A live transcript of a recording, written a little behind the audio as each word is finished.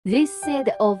This set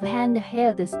of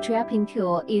handheld strapping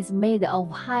tool is made of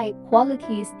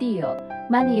high-quality steel,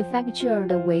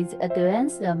 manufactured with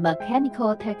advanced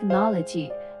mechanical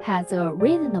technology, has a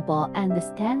reasonable and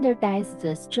standardized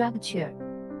structure.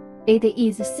 It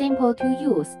is simple to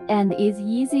use and is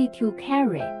easy to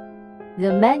carry.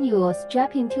 The manual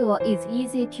strapping tool is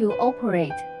easy to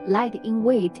operate, light in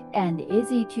weight, and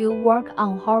easy to work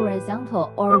on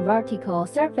horizontal or vertical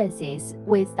surfaces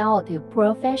without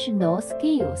professional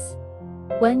skills.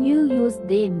 When you use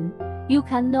them, you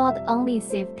can not only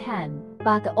save time,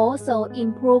 but also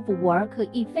improve work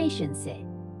efficiency.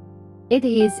 It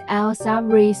is also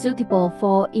very suitable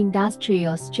for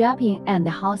industrial strapping and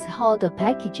household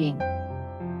packaging.